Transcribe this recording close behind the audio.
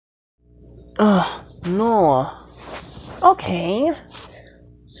No. Okay.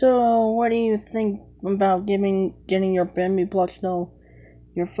 So, what do you think about getting your Bambi plush? No,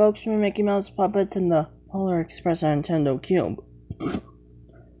 your folks from Mickey Mouse puppets and the Polar Express on Nintendo Cube.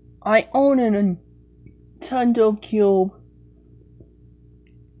 I own a Nintendo Cube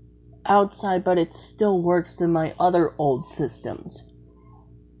outside, but it still works in my other old systems.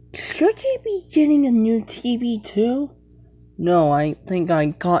 Should I be getting a new TV too? No, I think I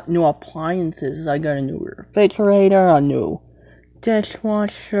got new appliances. I got a new refrigerator, a new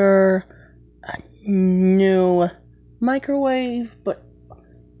dishwasher, a new microwave, but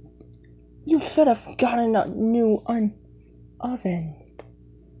you should have gotten a new oven.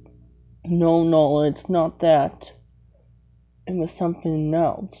 No, it's not that. It was something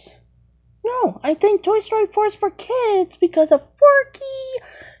else. No, I think Toy Story 4 is for kids because of Forky,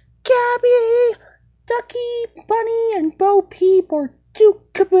 Gabby, Ducky, Bunny, and Bo Peep or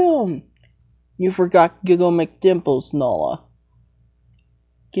Duke Kaboom. You forgot Giggle McDimples, Nala.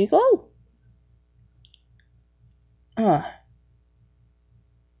 Giggle?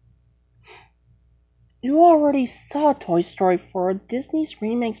 You already saw Toy Story 4, Disney's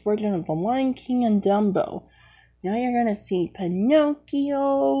remakes version of The Lion King and Dumbo. Now you're gonna see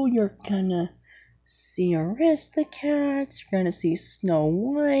Pinocchio, you're gonna see Aristocats, you're gonna see Snow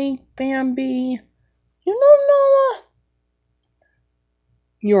White, Bambi. You know, Noah?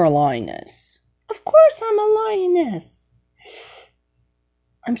 You're a lioness. Of course I'm a lioness.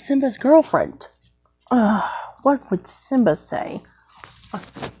 I'm Simba's girlfriend. What would Simba say?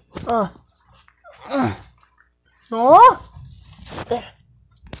 Noah?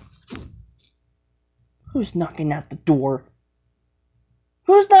 Who's knocking at the door?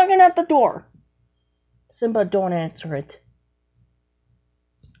 Who's knocking at the door? Simba, don't answer it.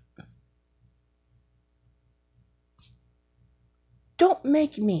 Don't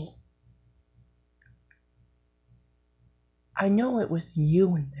make me. I know it was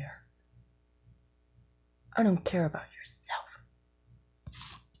you in there. I don't care about yourself.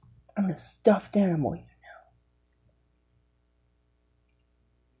 I'm a stuffed animal, you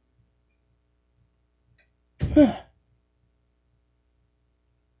know.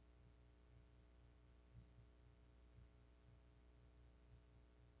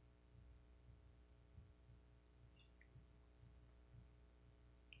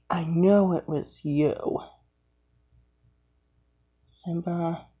 I know it was you.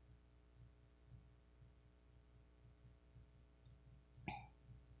 Simba.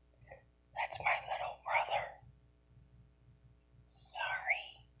 That's my little brother.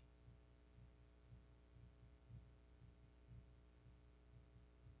 Sorry.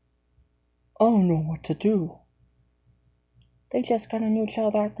 I don't know what to do. They just got a new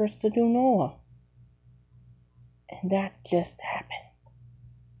child actress to do Noah. And that just happened.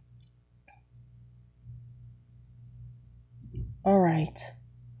 Alright,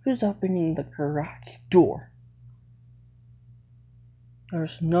 who's opening the garage door?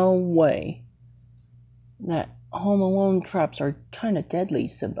 There's no way. That Home Alone traps are kinda deadly,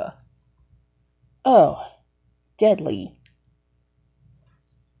 Simba. Oh, deadly.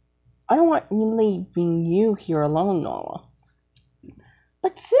 I don't want leaving you here alone, Nala.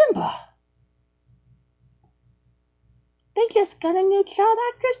 But Simba! They just got a new child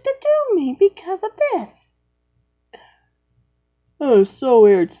actress to do me because of this. Oh, so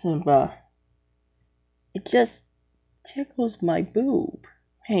weird, Simba. It just tickles my boob.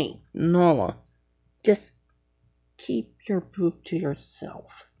 Hey, Nala, just keep your boob to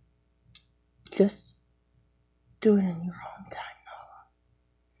yourself. Just do it in your own time, Nala.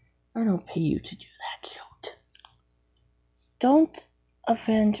 I don't pay you to do that, cute. Don't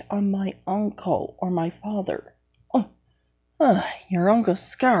avenge on my uncle or my father. Your Uncle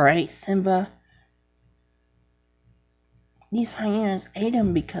Scar, eh, Simba? These hyenas ate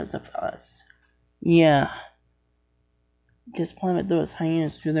him because of us. Yeah. Just plummet those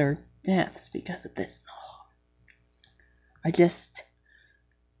hyenas to their deaths because of this. I just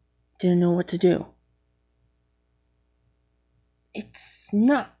didn't know what to do. It's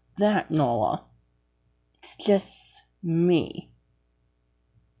not that, Nala. It's just me.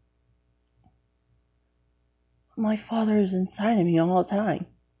 My father is inside of me all the time.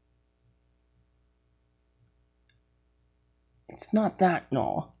 It's not that,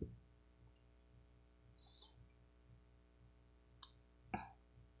 Nala.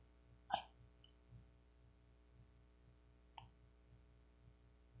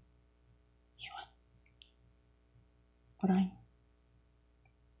 But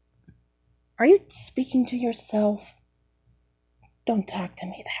Are you speaking to yourself? Don't talk to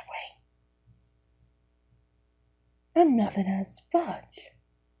me that way. I'm nothing as fudge.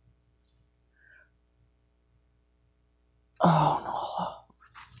 Oh, Nala.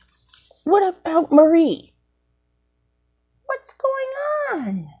 What about Marie? What's going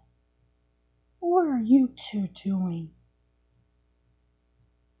on? What are you two doing?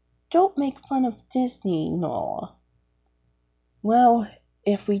 Don't make fun of Disney, Nala. Well,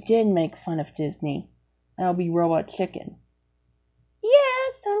 if we did make fun of Disney, that would be Robot Chicken.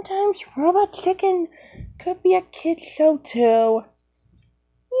 Yeah, sometimes Robot Chicken could be a kid's show too.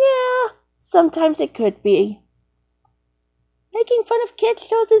 Yeah, sometimes it could be. Making fun of kids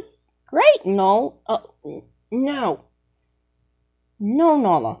shows is great, no. No. No,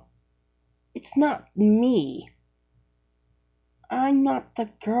 Nala. It's not me. I'm not the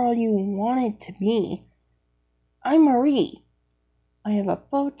girl you wanted to be. I'm Marie. I have a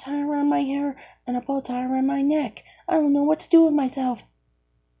bow tie around my hair and a bow tie around my neck. I don't know what to do with myself.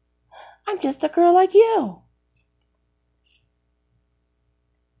 I'm just a girl like you.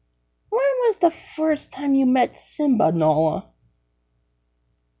 When was the first time you met Simba, Nala?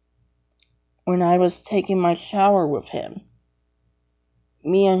 When I was taking my shower with him.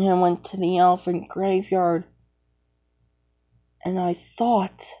 Me and him went to the elephant graveyard, and I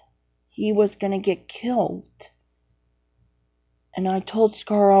thought he was gonna get killed. And I told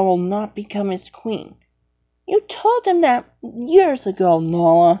Scar I will not become his queen. You told him that years ago,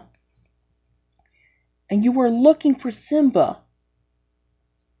 Nala. And you were looking for Simba.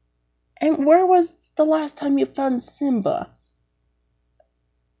 And where was the last time you found Simba?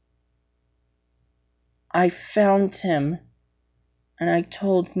 I found him, and I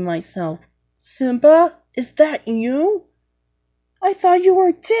told myself, Simba, is that you? I thought you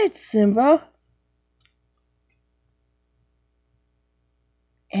were dead, Simba.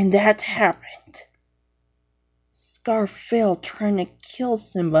 And that happened. Scar failed trying to kill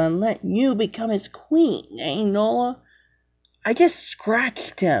Simba and let you become his queen, eh, Nala? I just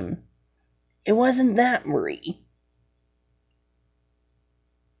scratched him. It wasn't that, Marie.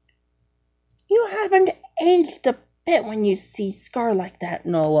 You haven't aged a bit when you see Scar like that,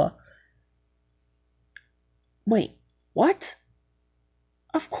 Nala. Wait, what?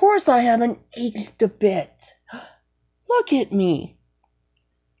 Of course I haven't aged a bit. Look at me.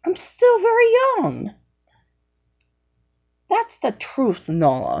 I'm still very young. That's the truth,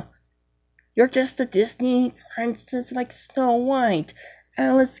 Nala. You're just a Disney princess like Snow White,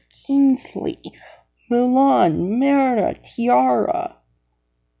 Alice Kingsley, Mulan, Merida, Tiara.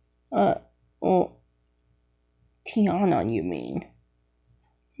 Tiana, you mean.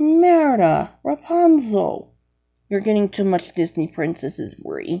 Merida, Rapunzel. You're getting too much Disney princesses,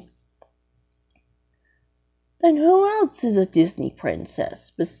 Brie. Then who else is a Disney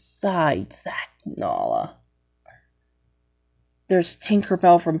princess besides that, Nala? There's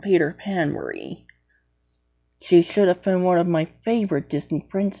Tinkerbell from Peter Pan, Marie. She should have been one of my favorite Disney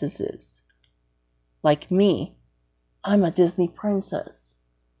princesses. Like me, I'm a Disney princess.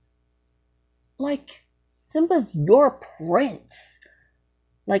 Like, Simba's your prince.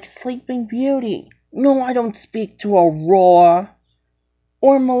 Like Sleeping Beauty. No, I don't speak to Aurora.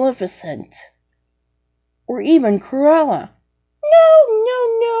 Or Maleficent. Or even Cruella.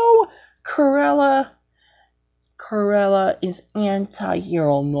 No. Cruella is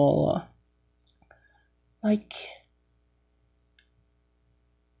anti-hero, Nala. Like,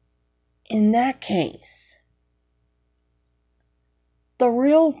 in that case, the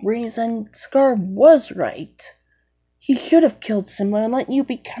real reason Scar was right. He should have killed Simba and let you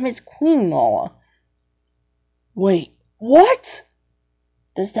become his queen, Nala. Wait, what?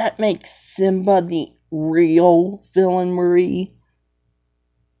 Does that make Simba the real villain, Marie?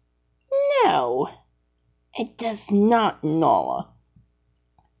 No, it does not, Nala.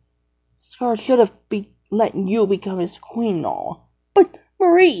 Scar should have let you become his queen, Nala. But,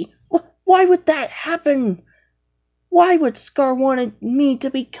 Marie, why would that happen? Why would Scar want me to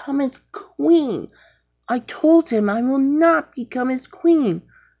become his queen? I told him I will not become his queen.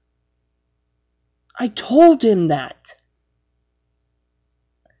 I told him that.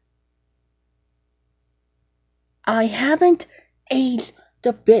 I haven't aged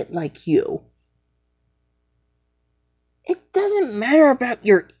a bit like you. It doesn't matter about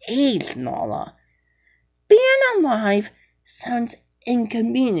your age, Nala. Being alive sounds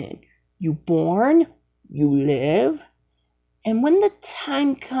inconvenient. You born, you live, and when the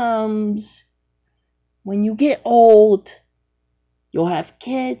time comes, when you get old, you'll have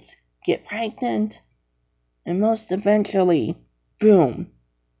kids, get pregnant, and most eventually, boom.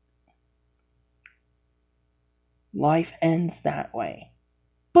 Life ends that way.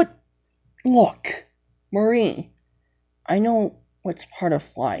 But look, Marie, I know what's part of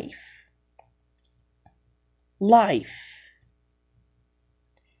life. Life.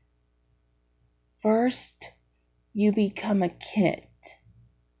 First, you become a kid.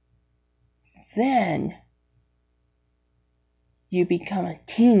 Then you become a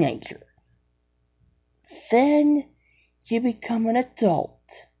teenager. Then you become an adult.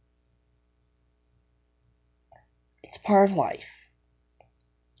 It's part of life.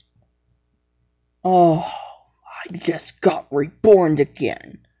 Oh, I just got reborn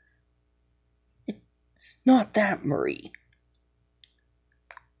again. It's not that, Marie.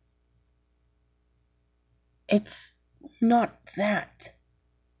 It's not that.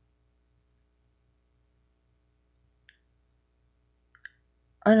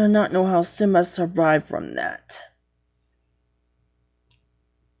 I do not know how Simba survived from that.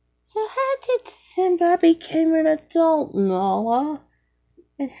 So how did Simba become an adult, Nala?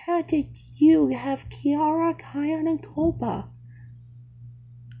 And how did you have Kiara, Kion, and Koba?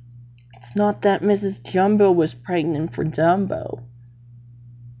 It's not that Mrs. Jumbo was pregnant for Dumbo.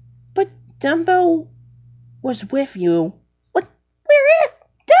 But Dumbo was with you. What? Where is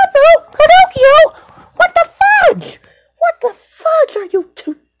Dumbo? Pinocchio? What the fudge? What the fudge are you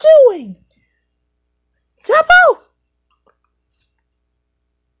two doing? Dumbo?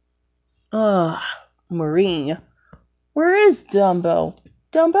 Marie. Where is Dumbo?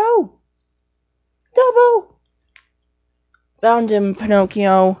 Dumbo? Dumbo? Found him,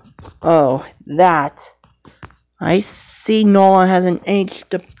 Pinocchio. Oh, that. I see Nola hasn't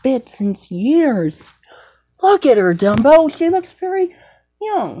aged a bit since years. Look at her, Dumbo. She looks very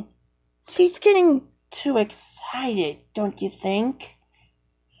young. She's getting too excited, don't you think?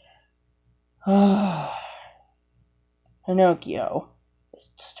 Pinocchio,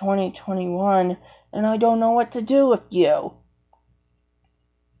 it's 2021, and I don't know what to do with you.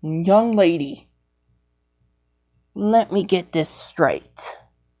 Young lady, let me get this straight.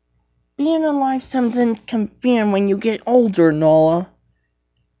 Being alive sounds inconvenient when you get older, Nola.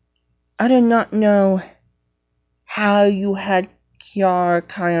 I do not know how you had Kiara,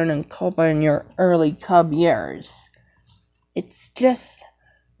 Kion, and Koba in your early cub years. It's just,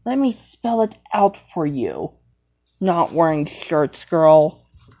 let me spell it out for you. Not wearing shirts, girl.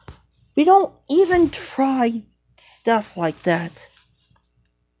 We don't even try stuff like that.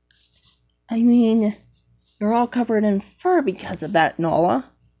 I mean, you're all covered in fur because of that,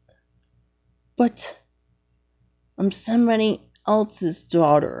 Nola. But I'm somebody else's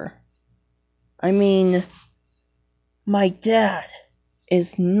daughter. I mean, my dad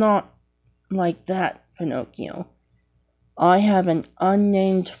is not like that, Pinocchio. I have an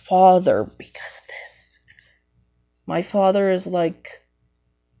unnamed father because of this. My father is like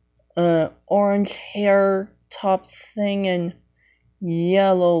orange hair top thing and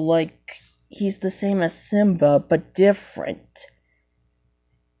yellow, like he's the same as Simba, but different.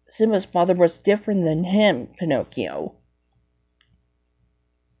 Simba's father was different than him, Pinocchio.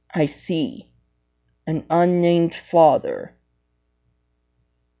 I see. An unnamed father.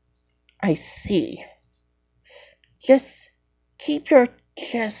 I see. Just keep your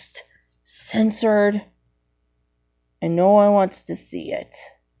chest censored, and no one wants to see it.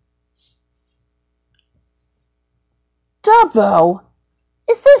 Dubbo,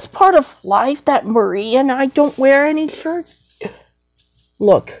 is this part of life that Marie and I don't wear any shirts?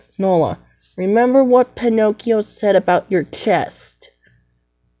 Look, Nola, remember what Pinocchio said about your chest.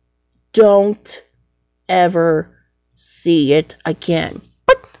 Don't ever see it again.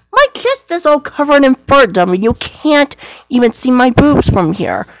 But my chest is all covered in fur, dummy. You can't even see my boobs from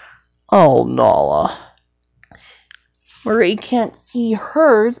here. Oh, Nala. Marie can't see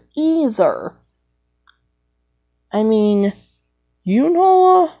hers either. I mean, you,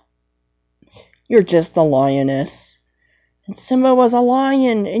 Nala? You're just a lioness. And Simba was a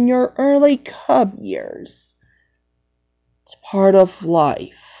lion in your early cub years. It's part of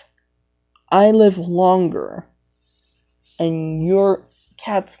life. I live longer, and your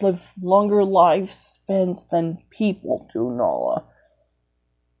cats live longer lifespans than people do, Nala,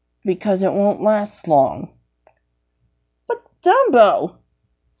 because it won't last long. But Dumbo,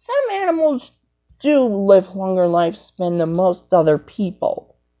 some animals do live longer lifespan than most other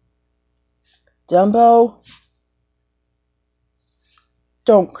people. Dumbo,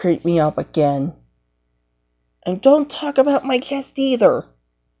 don't creep me up again. And don't talk about my chest either.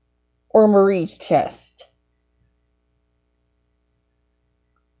 Or Marie's chest.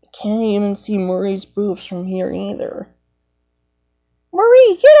 I can't even see Marie's boobs from here either.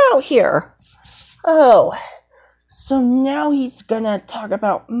 Marie, get out here! Oh, so now he's gonna talk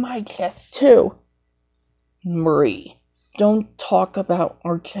about my chest too. Marie, don't talk about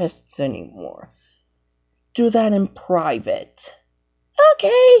our chests anymore. Do that in private.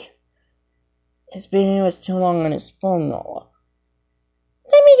 Okay. His video is too long on his phone, Nola.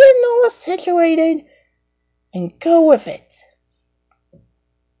 Let me get Nola situated. and go with it.